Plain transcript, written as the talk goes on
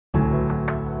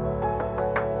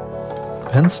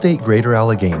Penn State Greater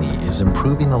Allegheny is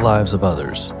improving the lives of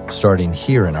others, starting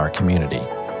here in our community.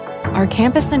 Our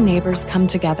campus and neighbors come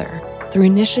together through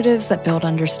initiatives that build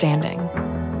understanding.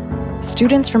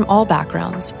 Students from all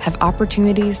backgrounds have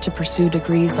opportunities to pursue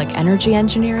degrees like energy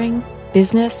engineering,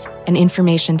 business, and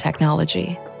information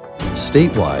technology.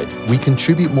 Statewide, we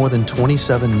contribute more than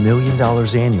 $27 million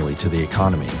annually to the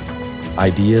economy.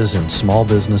 Ideas and small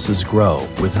businesses grow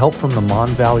with help from the Mon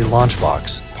Valley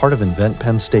Launchbox, part of Invent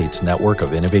Penn State's network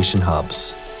of innovation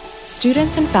hubs.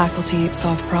 Students and faculty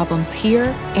solve problems here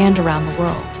and around the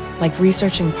world, like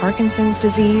researching Parkinson's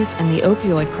disease and the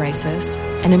opioid crisis,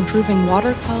 and improving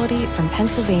water quality from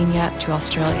Pennsylvania to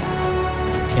Australia.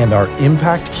 And our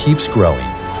impact keeps growing.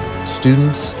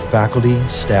 Students, faculty,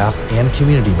 staff, and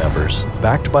community members,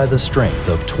 backed by the strength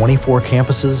of 24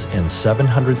 campuses and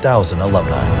 700,000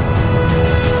 alumni.